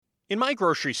In my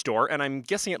grocery store, and I'm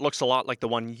guessing it looks a lot like the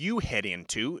one you head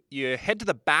into, you head to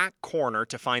the back corner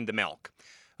to find the milk.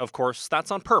 Of course, that's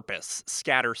on purpose.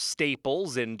 Scatter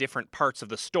staples in different parts of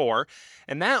the store,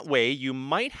 and that way you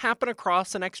might happen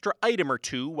across an extra item or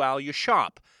two while you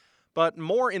shop. But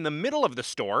more in the middle of the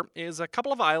store is a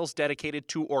couple of aisles dedicated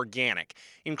to organic,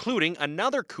 including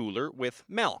another cooler with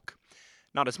milk.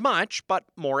 Not as much, but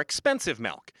more expensive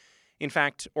milk. In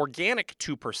fact, organic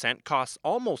 2% costs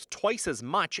almost twice as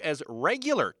much as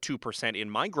regular 2% in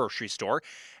my grocery store,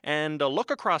 and a look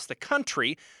across the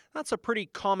country, that's a pretty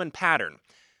common pattern.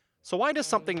 So why does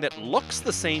something that looks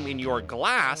the same in your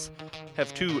glass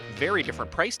have two very different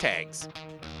price tags?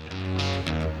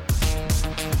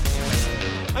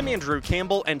 I'm Andrew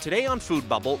Campbell, and today on Food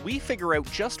Bubble, we figure out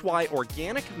just why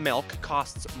organic milk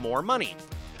costs more money.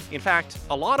 In fact,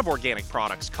 a lot of organic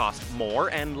products cost more,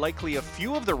 and likely a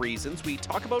few of the reasons we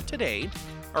talk about today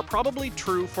are probably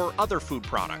true for other food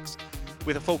products.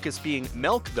 With a focus being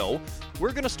milk, though,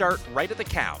 we're going to start right at the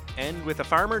cow, and with a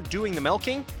farmer doing the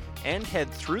milking, and head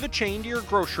through the chain to your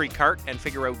grocery cart and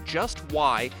figure out just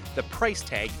why the price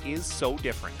tag is so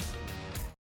different.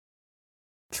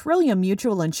 Trillium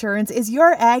Mutual Insurance is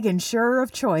your ag insurer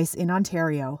of choice in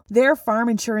Ontario. They're farm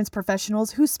insurance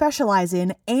professionals who specialize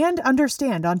in and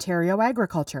understand Ontario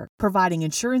agriculture, providing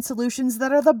insurance solutions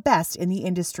that are the best in the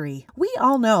industry. We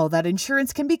all know that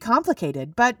insurance can be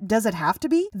complicated, but does it have to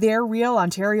be? Their Real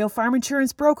Ontario farm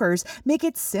insurance brokers make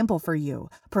it simple for you,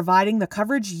 providing the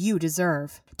coverage you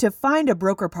deserve. To find a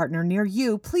broker partner near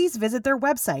you, please visit their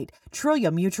website,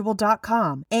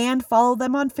 trilliummutual.com, and follow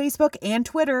them on Facebook and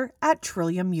Twitter at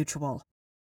Trillium Mutual.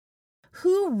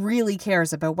 Who really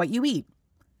cares about what you eat?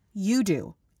 You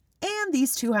do. And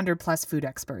these 200 plus food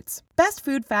experts.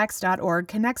 BestFoodFacts.org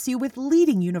connects you with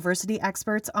leading university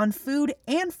experts on food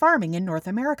and farming in North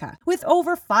America. With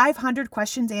over 500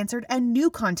 questions answered and new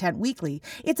content weekly,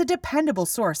 it's a dependable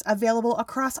source available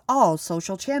across all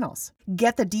social channels.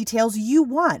 Get the details you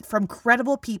want from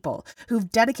credible people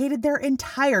who've dedicated their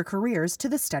entire careers to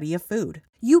the study of food.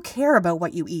 You care about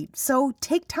what you eat, so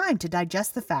take time to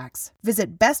digest the facts.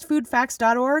 Visit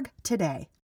bestfoodfacts.org today.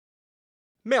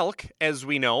 Milk, as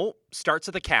we know, starts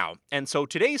at the cow, and so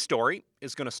today's story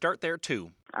is going to start there too.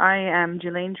 I am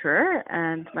Jelaine Truer,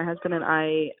 and my husband and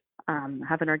I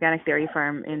have an organic dairy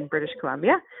farm in British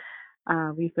Columbia.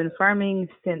 We've been farming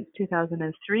since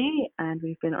 2003, and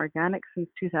we've been organic since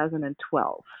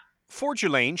 2012. For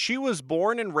Jelaine, she was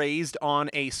born and raised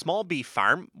on a small beef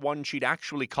farm, one she'd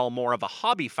actually call more of a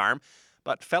hobby farm,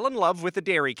 but fell in love with the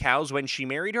dairy cows when she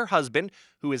married her husband,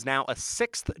 who is now a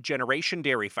sixth-generation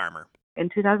dairy farmer. In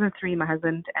 2003, my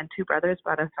husband and two brothers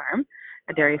bought a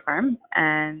dairy farm,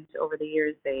 and over the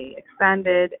years they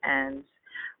expanded, and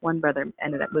one brother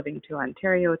ended up moving to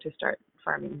Ontario to start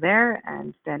farming there,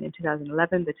 and then in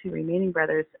 2011, the two remaining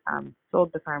brothers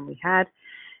sold the farm we had,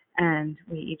 and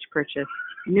we each purchased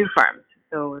new farms.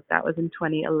 So that was in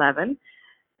 2011,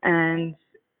 and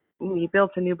we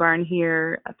built a new barn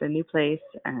here at the new place,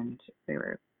 and they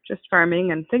were just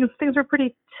farming, and things were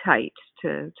pretty tight,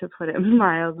 to put it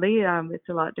mildly. It's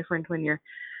a lot different when you're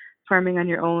farming on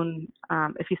your own.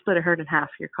 If you split a herd in half,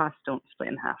 your costs don't split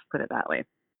in half, put it that way.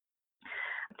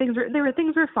 Things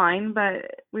were fine, but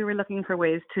we were looking for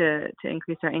ways to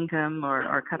increase our income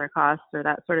or cut our costs or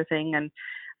that sort of thing. And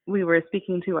we were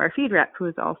speaking to our feed rep, who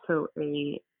is also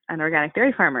an organic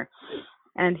dairy farmer.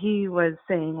 And he was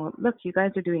saying, well, look, you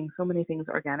guys are doing so many things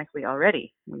organically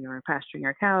already. We were pasturing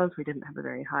our cows. We didn't have a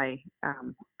very high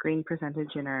grain percentage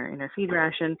in our feed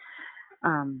ration.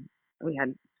 We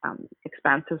had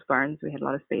expansive barns. We had a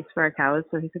lot of space for our cows.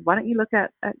 So he said, why don't you look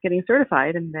at getting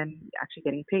certified and then actually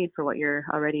getting paid for what you're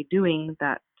already doing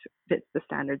that fits the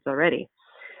standards already.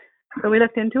 So we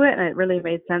looked into it, and it really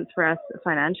made sense for us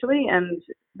financially. And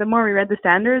the more we read the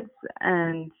standards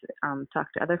and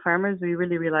talked to other farmers, we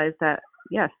really realized that,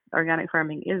 yes, organic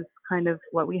farming is kind of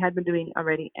what we had been doing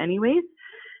already anyways.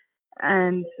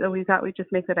 And so we thought we'd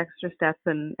just make that extra step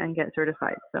and get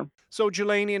certified. So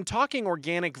Jelaine, in talking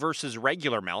organic versus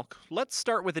regular milk, let's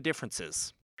start with the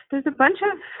differences. There's a bunch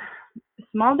of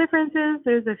small differences.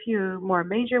 There's a few more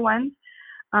major ones.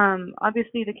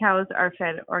 Obviously, the cows are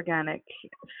fed organic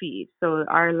feed. So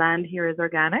our land here is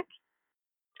organic,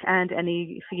 and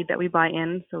any feed that we buy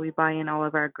in, so we buy in all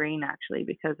of our grain actually,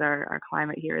 because our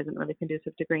climate here isn't really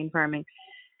conducive to grain farming.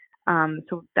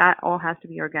 So that all has to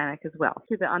be organic as well.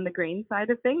 On the grain side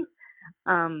of things,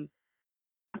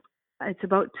 it's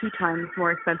about 2 times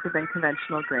more expensive than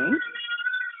conventional grain.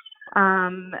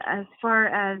 As far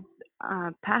as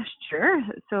pasture,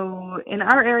 so in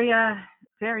our area,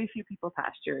 very few people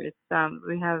pasture.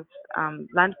 We have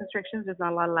land constrictions. There's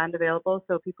not a lot of land available,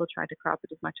 so people try to crop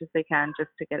it as much as they can just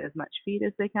to get as much feed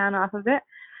as they can off of it.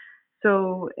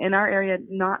 So in our area,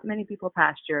 not many people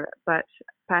pasture, but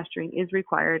pasturing is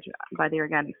required by the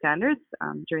organic standards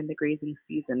during the grazing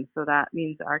season. So that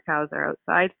means our cows are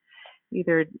outside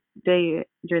either during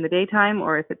the daytime,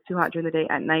 or if it's too hot during the day,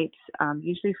 at night,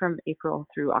 usually from April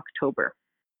through October.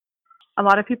 A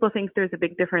lot of people think there's a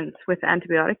big difference with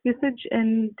antibiotic usage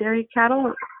in dairy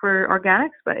cattle for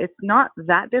organics, but it's not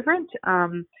that different.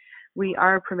 We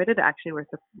are permitted, actually,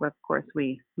 of course,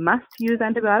 we must use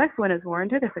antibiotics when it's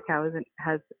warranted. If a cow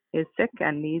is sick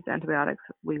and needs antibiotics,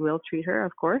 we will treat her,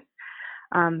 of course.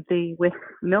 With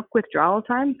milk withdrawal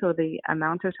time, so the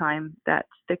amount of time that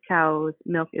the cow's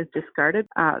milk is discarded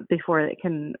before it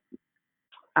can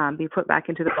be put back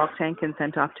into the bulk tank and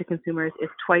sent off to consumers, is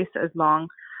twice as long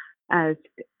as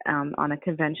on a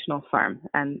conventional farm,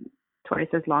 and twice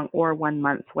as long, or 1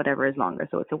 month, whatever is longer.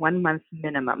 So it's a 1 month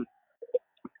minimum.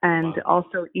 And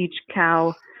also each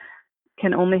cow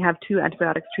can only have 2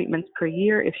 antibiotics treatments per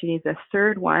year. If she needs a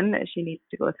third one, she needs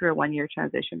to go through a 1-year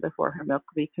transition before her milk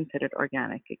will be considered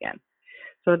organic again.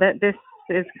 So that this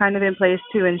is kind of in place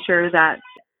to ensure that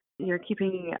you're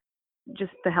keeping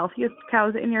just the healthiest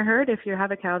cows in your herd. If you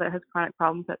have a cow that has chronic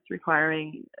problems that's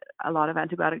requiring a lot of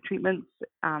antibiotic treatments,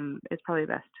 it's probably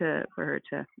best for her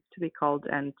to be culled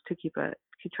and to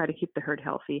try to keep the herd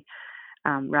healthy,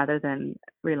 rather than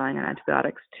relying on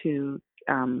antibiotics to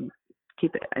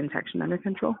keep infection under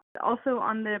control. Also,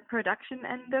 on the production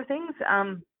end of things,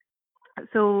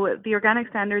 so the organic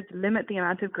standards limit the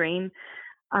amount of grain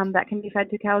that can be fed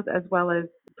to cows, as well as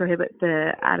prohibit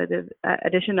the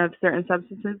addition of certain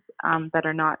substances that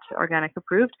are not organic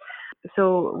approved.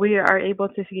 So we are able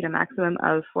to feed a maximum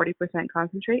of 40%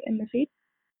 concentrate in the feed.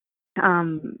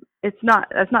 That's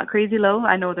not crazy low.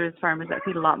 I know there's farmers that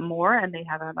feed a lot more and they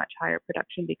have a much higher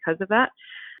production because of that.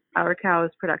 Our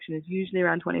cow's production is usually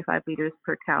around 25 liters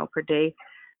per cow per day.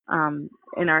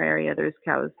 In our area, there's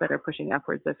cows that are pushing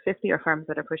upwards of 50, or farms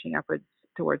that are pushing upwards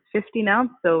towards 50 now.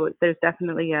 So there's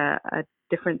definitely a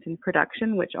difference in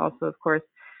production, which also, of course,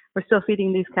 we're still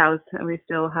feeding these cows and we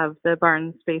still have the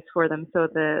barn space for them. So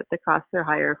the costs are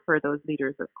higher for those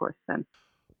liters, of course, then.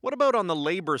 What about on the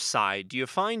labor side? Do you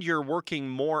find you're working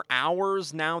more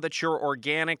hours now that you're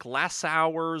organic, less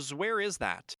hours? Where is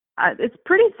that? It's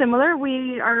pretty similar.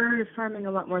 We are farming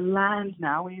a lot more land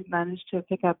now. We've managed to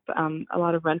pick up a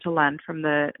lot of rental land from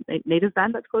the native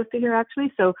band that's close to here,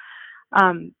 actually. So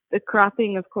the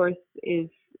cropping, of course, is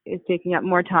taking up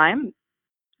more time.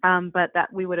 But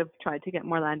that we would have tried to get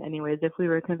more land anyways if we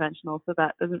were conventional. So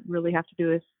that doesn't really have to do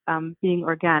with being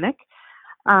organic.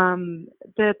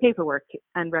 The paperwork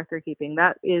and record keeping,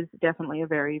 that is definitely a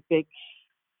very big,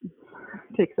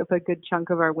 takes up a good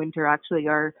chunk of our winter. Actually,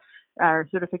 our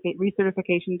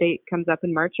recertification date comes up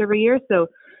in March every year. So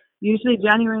usually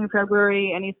January and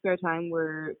February, any spare time,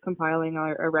 we're compiling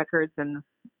our records and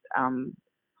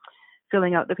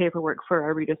filling out the paperwork for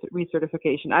our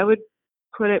recertification. I would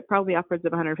put it probably upwards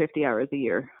of 150 hours a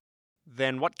year.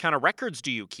 Then what kind of records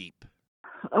do you keep?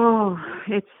 Oh,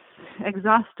 it's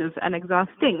exhaustive and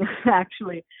exhausting,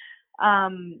 actually.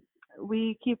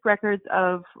 We keep records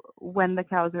of when the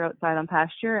cows are outside on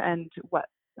pasture and what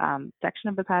section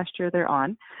of the pasture they're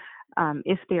on,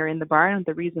 if they're in the barn,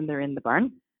 the reason they're in the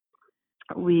barn.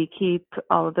 We keep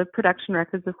all of the production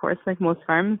records, of course, like most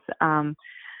farms,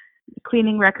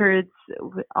 cleaning records,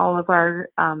 all of our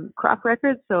crop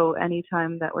records. So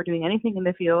anytime that we're doing anything in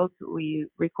the field, we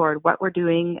record what we're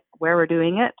doing, where we're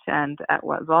doing it, and at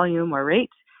what volume or rate.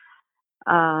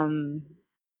 Let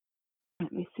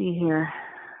me see here.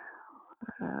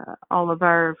 All of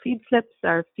our feed slips,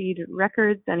 our feed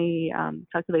records, any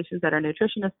calculations that our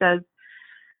nutritionist does,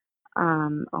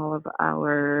 all of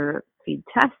our feed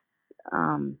tests,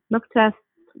 milk tests.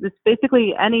 It's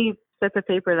basically any slip of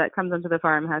paper that comes onto the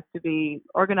farm has to be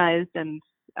organized and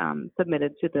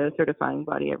submitted to the certifying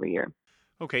body every year.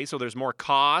 Okay, so there's more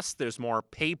cost, there's more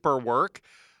paperwork.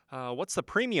 What's the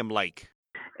premium like?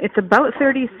 It's about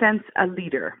 30 cents a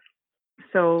liter.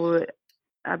 So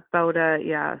about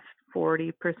a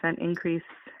 40% increase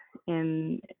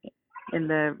in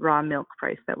the raw milk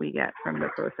price that we get from the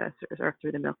processors, or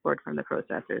through the milk board from the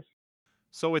processors.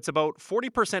 So it's about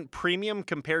 40% premium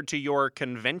compared to your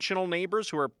conventional neighbors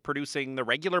who are producing the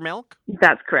regular milk?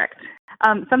 That's correct.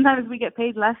 Sometimes we get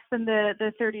paid less than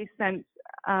the 30 cents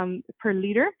per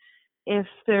liter. If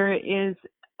there is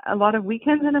a lot of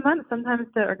weekends in a month, sometimes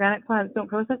the organic plants don't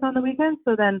process on the weekends,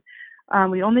 so then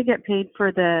we only get paid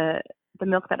for the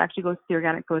milk that actually goes to the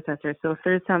organic processor. So if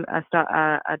there's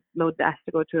a load that has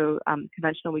to go to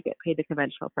conventional, we get paid the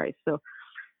conventional price. So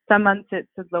Some months it's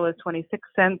as low as 26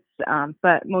 cents,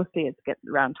 but mostly it's getting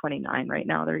around 29 right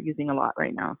now. They're using a lot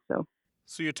right now. So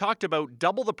you talked about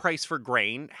double the price for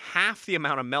grain, half the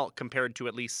amount of milk compared to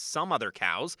at least some other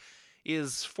cows.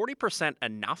 Is 40%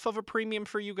 enough of a premium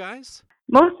for you guys?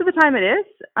 Most of the time it is.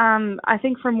 I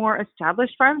think for more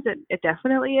established farms, it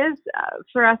definitely is.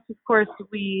 For us, of course,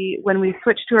 when we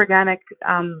switched to organic,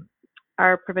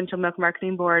 our provincial milk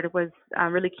marketing board was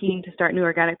really keen to start new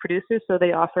organic producers, so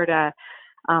they offered a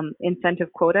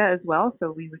incentive quota as well.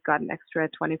 So we got an extra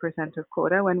 20% of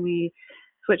quota when we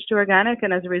switched to organic,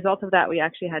 and as a result of that, we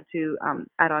actually had to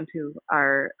add on to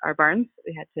our barns.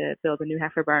 We had to build a new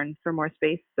heifer barn for more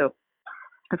space. So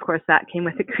of course, that came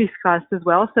with increased costs as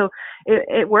well. So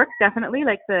it works definitely.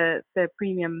 Like the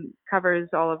premium covers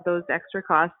all of those extra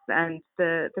costs and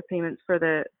the payments for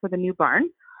the new barn.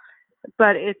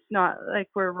 But it's not like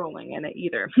we're rolling in it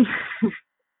either.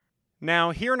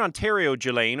 Now, here in Ontario,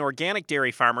 Jelaine, organic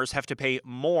dairy farmers have to pay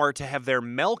more to have their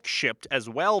milk shipped as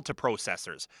well to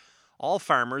processors. All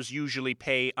farmers usually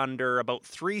pay under about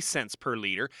 3 cents per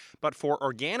litre, but for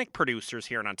organic producers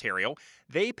here in Ontario,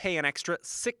 they pay an extra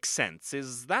 6 cents.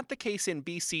 Is that the case in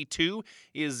BC too?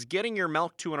 Is getting your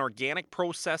milk to an organic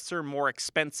processor more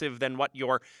expensive than what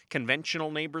your conventional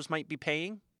neighbours might be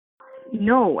paying?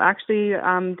 No, actually,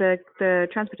 the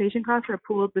transportation costs are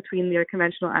pooled between the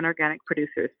conventional and organic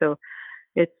producers. So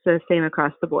it's the same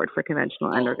across the board for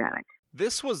conventional and organic.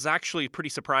 This was actually pretty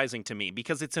surprising to me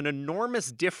because it's an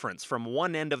enormous difference from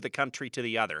one end of the country to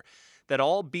the other. That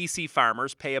all BC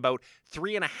farmers pay about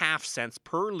 3.5 cents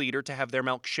per litre to have their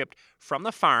milk shipped from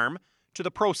the farm to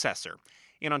the processor.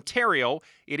 In Ontario,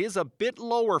 it is a bit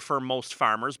lower for most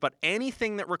farmers, but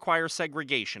anything that requires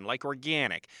segregation, like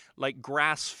organic, like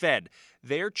grass-fed,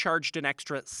 they're charged an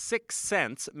extra 6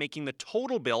 cents, making the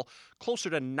total bill closer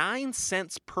to 9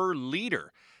 cents per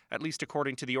litre, at least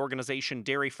according to the organization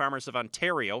Dairy Farmers of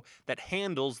Ontario that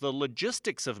handles the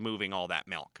logistics of moving all that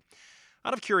milk.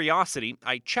 Out of curiosity,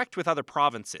 I checked with other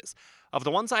provinces. Of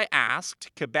the ones I asked,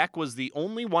 Quebec was the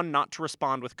only one not to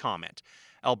respond with comment.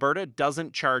 Alberta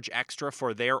doesn't charge extra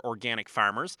for their organic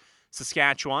farmers.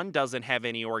 Saskatchewan doesn't have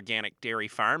any organic dairy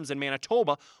farms, and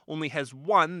Manitoba only has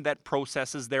one that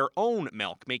processes their own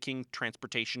milk, making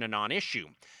transportation a non-issue.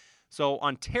 So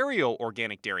Ontario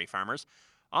organic dairy farmers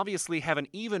obviously have an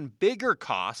even bigger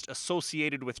cost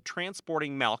associated with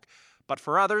transporting milk, but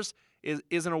for others,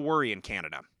 isn't a worry in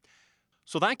Canada.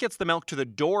 So that gets the milk to the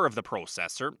door of the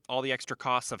processor. All the extra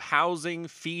costs of housing,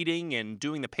 feeding, and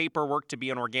doing the paperwork to be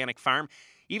an organic farm,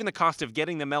 even the cost of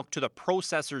getting the milk to the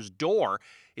processor's door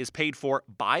is paid for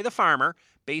by the farmer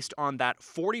based on that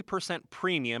 40%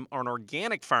 premium an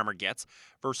organic farmer gets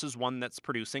versus one that's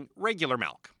producing regular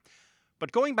milk.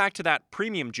 But going back to that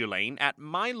premium, Jelaine, at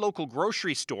my local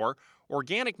grocery store,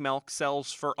 organic milk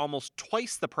sells for almost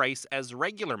twice the price as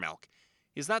regular milk.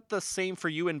 Is that the same for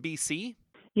you in BC?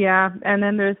 Yeah, and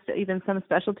then there's even some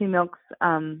specialty milks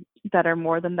that are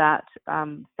more than that.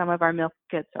 Some of our milk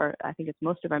or I think it's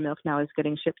most of our milk now is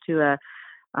getting shipped to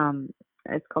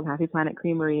it's called Happy Planet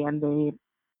Creamery, and they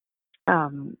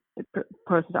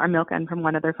process our milk and from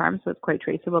one of their farms, so it's quite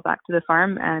traceable back to the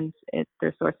farm, and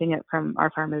they're sourcing it from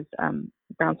our farm is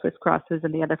Brown Swiss Crosses,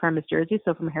 and the other farm is Jersey,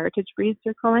 so from heritage breeds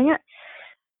they're calling it.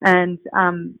 And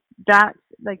that,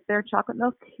 like their chocolate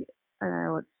milk, I don't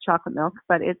know it's chocolate milk,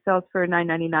 but it sells for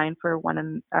 $9.99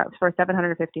 for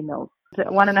 750 mils. So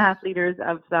 1.5 liters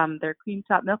of their cream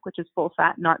top milk, which is full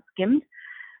fat, not skimmed.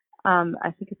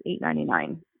 I think it's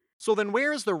 $8.99. So then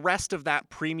where is the rest of that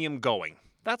premium going?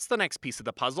 That's the next piece of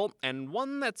the puzzle, and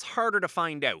one that's harder to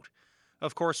find out.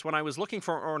 Of course, when I was looking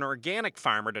for an organic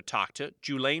farmer to talk to,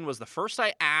 Julaine was the first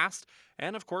I asked,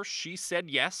 and of course she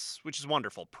said yes, which is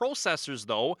wonderful. Processors,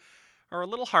 though, are a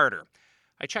little harder.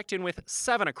 I checked in with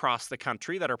 7 across the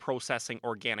country that are processing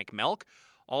organic milk.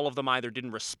 All of them either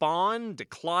didn't respond,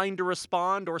 declined to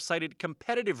respond, or cited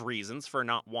competitive reasons for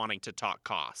not wanting to talk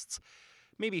costs.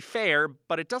 Maybe fair,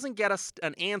 but it doesn't get us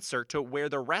an answer to where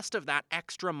the rest of that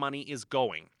extra money is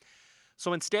going.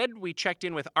 So instead, we checked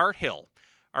in with Art Hill.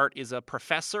 Art is a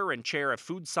professor and chair of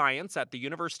food science at the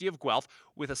University of Guelph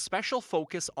with a special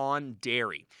focus on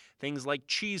dairy. Things like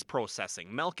cheese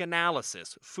processing, milk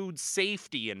analysis, food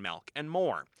safety in milk, and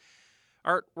more.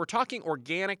 Art, we're talking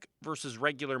organic versus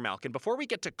regular milk. And before we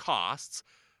get to costs,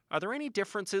 are there any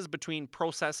differences between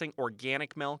processing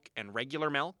organic milk and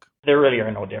regular milk? There really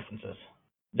are no differences.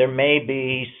 There may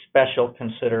be special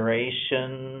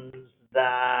considerations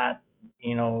that,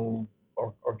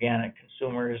 organic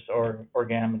consumers or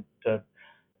organic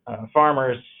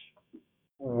farmers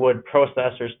would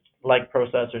processors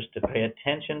to pay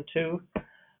attention to.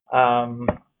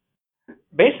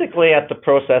 Basically, at the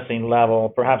processing level,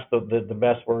 perhaps the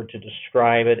best word to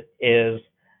describe it is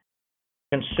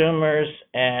consumers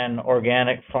and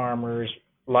organic farmers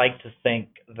like to think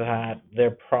that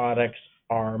their products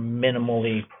are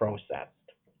minimally processed.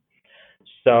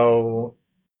 So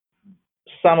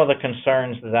some of the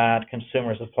concerns that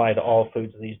consumers apply to all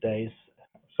foods these days,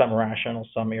 some rational,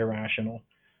 some irrational,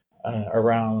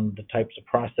 around the types of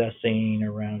processing,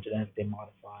 around genetically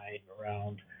modified,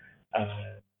 around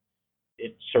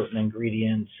certain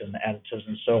ingredients and additives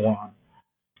and so on.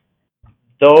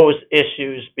 Those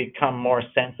issues become more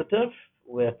sensitive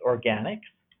with organics.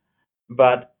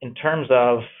 But in terms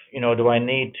of, do I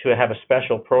need to have a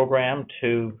special program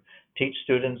to teach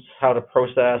students how to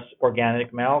process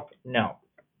organic milk? No.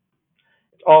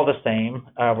 It's all the same.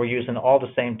 We're using all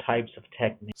the same types of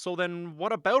techniques. So then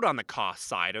what about on the cost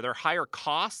side? Are there higher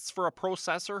costs for a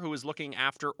processor who is looking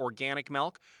after organic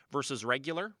milk versus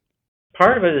regular?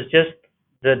 Part of it is just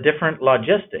the different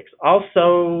logistics.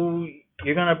 Also,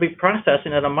 you're going to be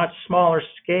processing at a much smaller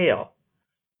scale.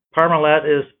 Parmalat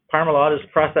is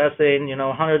processing,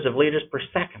 hundreds of liters per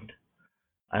second.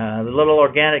 The little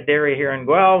organic dairy here in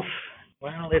Guelph,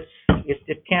 well,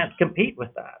 it can't compete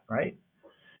with that, right?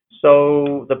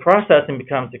 So the processing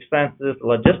becomes expensive. The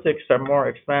logistics are more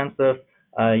expensive.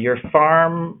 Your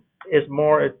farm is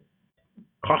more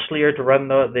costlier to run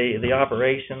the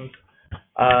operations.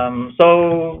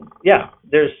 So yeah,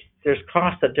 there's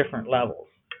costs at different levels.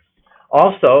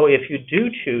 Also, if you do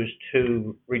choose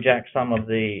to reject some of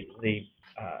the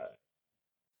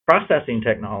processing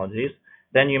technologies,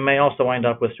 then you may also wind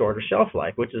up with shorter shelf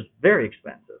life, which is very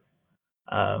expensive.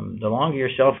 The longer your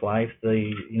shelf life,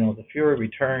 the fewer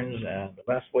returns and the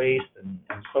less waste and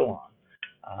so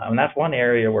on. And that's one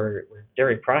area where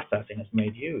dairy processing has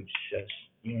made huge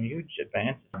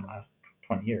advances in the last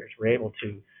 20 years. We're able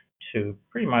to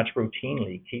pretty much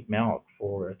routinely keep milk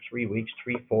for 3 weeks,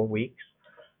 4 weeks,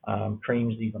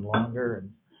 creams even longer.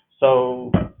 And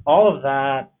so all of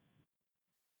that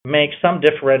makes some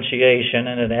differentiation,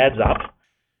 and it adds up.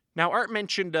 Now, Art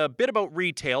mentioned a bit about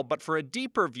retail, but for a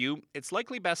deeper view, it's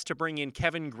likely best to bring in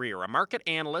Kevin Greer, a market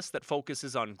analyst that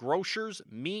focuses on grocers,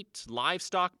 meat,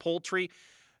 livestock, poultry,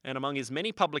 and among his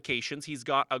many publications, he's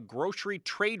got a grocery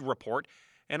trade report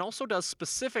and also does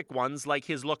specific ones like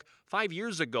his look 5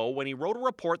 years ago when he wrote a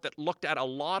report that looked at a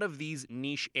lot of these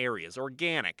niche areas,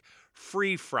 organic,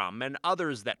 free from, and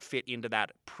others that fit into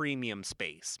that premium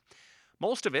space.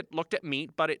 Most of it looked at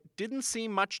meat, but it didn't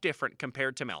seem much different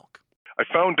compared to milk. I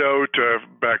found out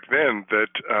back then that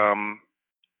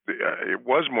it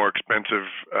was more expensive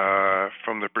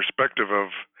from the perspective of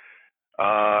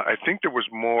I think there was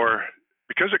more,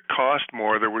 because it cost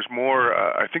more, there was more,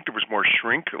 I think there was more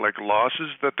shrink, like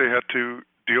losses that they had to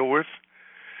deal with.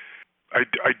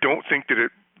 I don't think that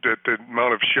the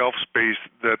amount of shelf space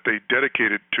that they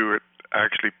dedicated to it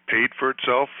actually paid for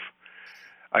itself.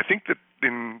 I think that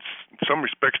in some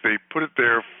respects they put it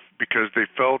there because they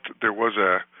felt there was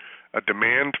a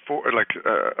demand for, like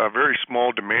a very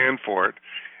small demand for it,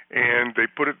 and they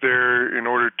put it there in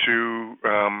order to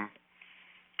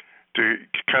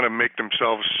kind of make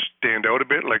themselves stand out a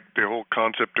bit, like the whole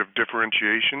concept of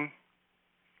differentiation.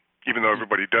 Even though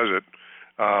everybody does it,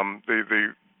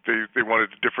 they wanted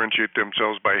to differentiate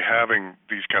themselves by having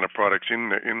these kind of products in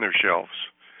their shelves.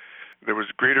 There was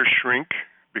greater shrink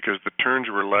because the turns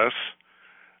were less,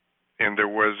 and there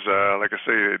was, like I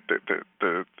say,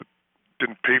 the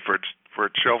didn't pay for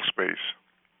its shelf space.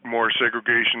 More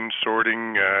segregation,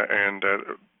 sorting, and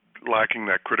lacking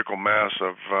that critical mass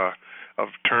of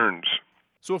turns.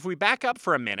 So if we back up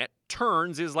for a minute,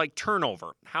 turns is like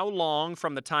turnover. How long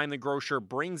from the time the grocer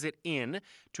brings it in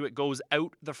to it goes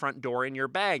out the front door in your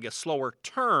bag? A slower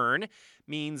turn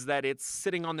means that it's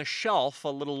sitting on the shelf a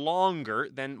little longer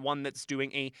than one that's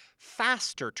doing a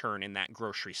faster turn in that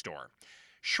grocery store.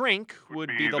 Shrink would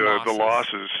be the losses. The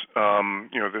losses,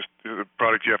 the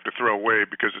product you have to throw away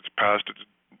because it's past its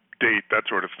date, that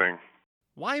sort of thing.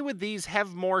 Why would these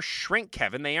have more shrink,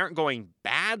 Kevin? They aren't going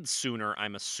bad sooner,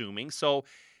 I'm assuming. So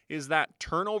is that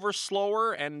turnover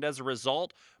slower, and as a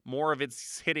result, more of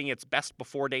it's hitting its best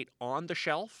before date on the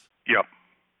shelf? Yep.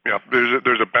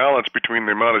 There's a balance between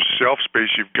the amount of shelf space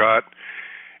you've got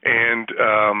and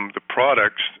the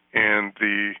products and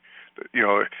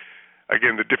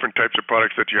again, the different types of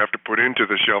products that you have to put into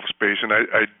the shelf space. And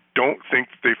I don't think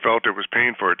they felt it was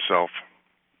paying for itself,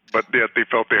 but yet they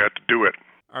felt they had to do it.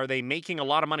 Are they making a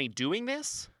lot of money doing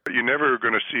this? You're never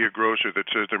going to see a grocer that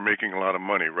says they're making a lot of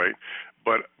money, right?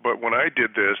 But when I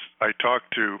did this, I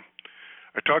talked to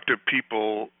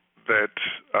people that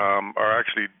are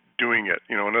actually doing it.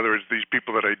 In other words, these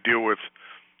people that I deal with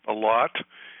a lot,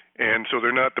 And so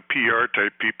they're not the PR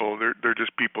type people. They're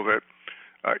just people that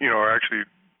are actually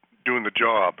doing the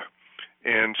job.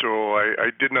 And so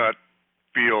I did not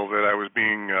feel that I was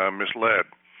being misled.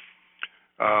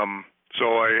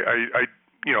 So I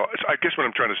guess what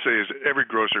I'm trying to say is every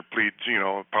grocer pleads,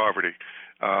 poverty.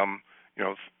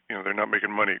 They're not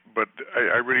making money, but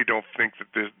I really don't think that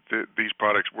these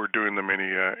products were doing them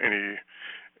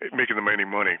making them any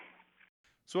money.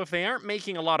 So if they aren't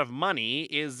making a lot of money,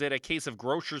 is it a case of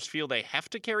grocers feel they have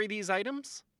to carry these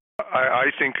items?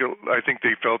 I think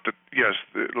they felt that, yes,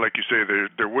 like you say,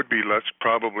 there would be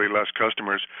probably less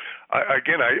customers. I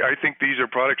think these are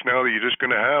products now that you're just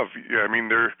going to have. Yeah, I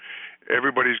mean,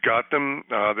 everybody's got them.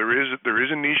 There is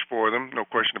a niche for them, no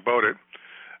question about it.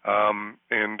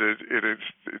 And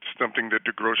it's something that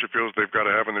the grocer feels they've got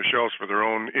to have on their shelves for their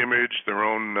own image, their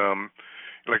own,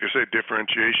 like I say,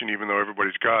 differentiation. Even though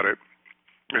everybody's got it,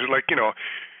 it's like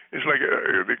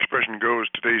the expression goes,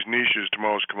 today's niche is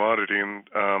tomorrow's commodity, and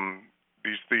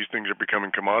these things are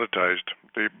becoming commoditized.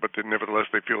 But nevertheless,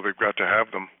 they feel they've got to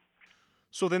have them.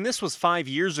 So then this was 5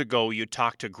 years ago you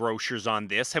talked to grocers on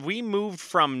this. Have we moved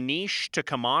from niche to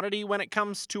commodity when it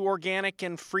comes to organic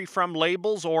and free from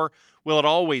labels, or will it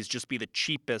always just be the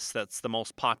cheapest that's the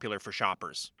most popular for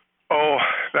shoppers? Oh,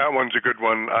 that one's a good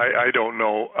one. I don't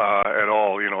know at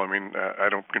all. I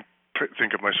don't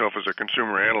think of myself as a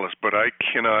consumer analyst, but I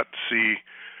cannot see.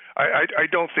 I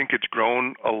don't think it's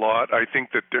grown a lot. I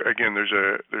think that there's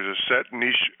a set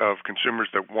niche of consumers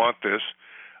that want this.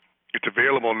 It's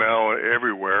available now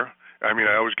everywhere. I mean,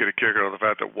 I always get a kick out of the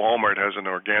fact that Walmart has an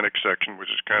organic section, which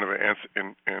is kind of an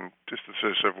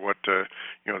antithesis of what the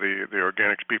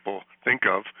organics people think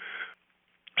of.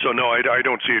 So no, I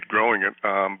don't see it growing it,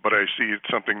 but I see it's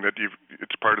something that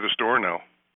it's part of the store now.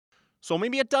 So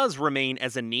maybe it does remain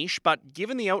as a niche, but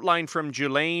given the outline from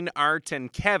Julaine, Art,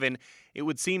 and Kevin, it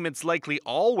would seem it's likely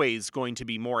always going to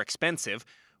be more expensive,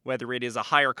 whether it is a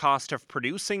higher cost of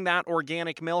producing that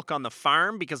organic milk on the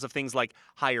farm because of things like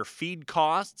higher feed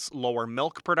costs, lower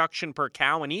milk production per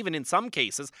cow, and even in some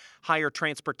cases, higher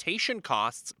transportation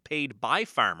costs paid by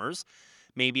farmers.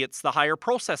 Maybe it's the higher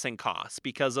processing costs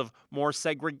because of more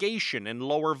segregation and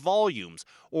lower volumes,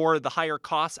 or the higher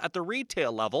costs at the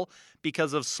retail level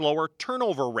because of slower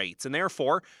turnover rates and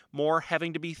therefore more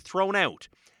having to be thrown out.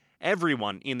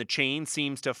 Everyone in the chain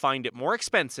seems to find it more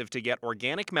expensive to get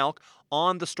organic milk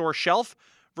on the store shelf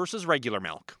versus regular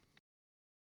milk.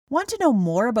 Want to know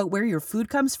more about where your food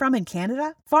comes from in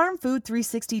Canada?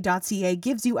 FarmFood360.ca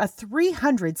gives you a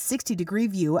 360-degree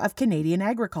view of Canadian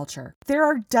agriculture. There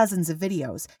are dozens of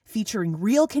videos featuring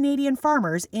real Canadian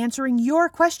farmers answering your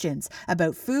questions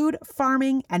about food,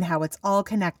 farming, and how it's all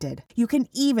connected. You can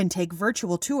even take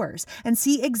virtual tours and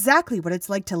see exactly what it's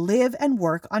like to live and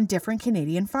work on different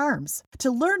Canadian farms. To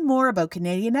learn more about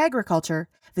Canadian agriculture,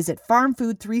 visit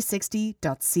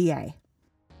FarmFood360.ca.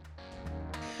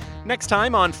 Next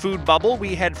time on Food Bubble,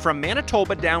 we head from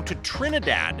Manitoba down to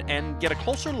Trinidad and get a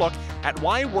closer look at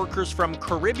why workers from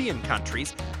Caribbean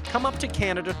countries come up to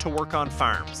Canada to work on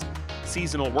farms.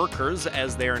 Seasonal workers,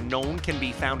 as they are known, can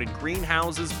be found in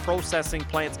greenhouses, processing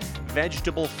plants,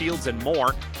 vegetable fields, and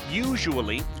more,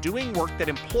 usually doing work that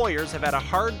employers have had a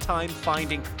hard time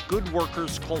finding good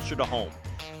workers closer to home.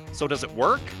 So does it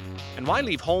work? And why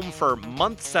leave home for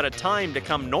months at a time to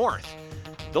come north?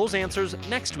 Those answers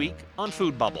next week on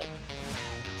Food Bubble.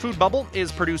 Food Bubble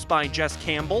is produced by Jess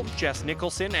Campbell, Jess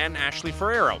Nicholson, and Ashley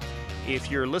Ferrero. If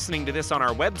you're listening to this on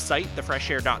our website,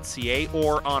 thefreshair.ca,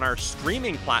 or on our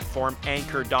streaming platform,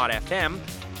 anchor.fm,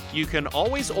 you can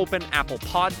always open Apple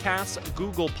Podcasts,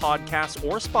 Google Podcasts,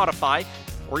 or Spotify,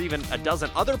 or even a dozen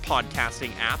other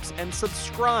podcasting apps, and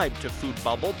subscribe to Food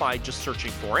Bubble by just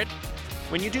searching for it.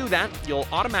 When you do that, you'll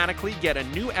automatically get a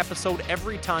new episode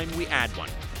every time we add one.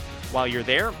 While you're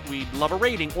there, we'd love a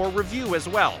rating or review as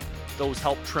well. Those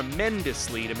help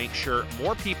tremendously to make sure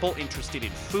more people interested in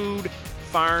food,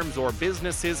 farms, or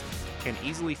businesses can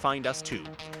easily find us too.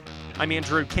 I'm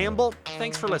Andrew Campbell.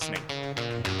 Thanks for listening.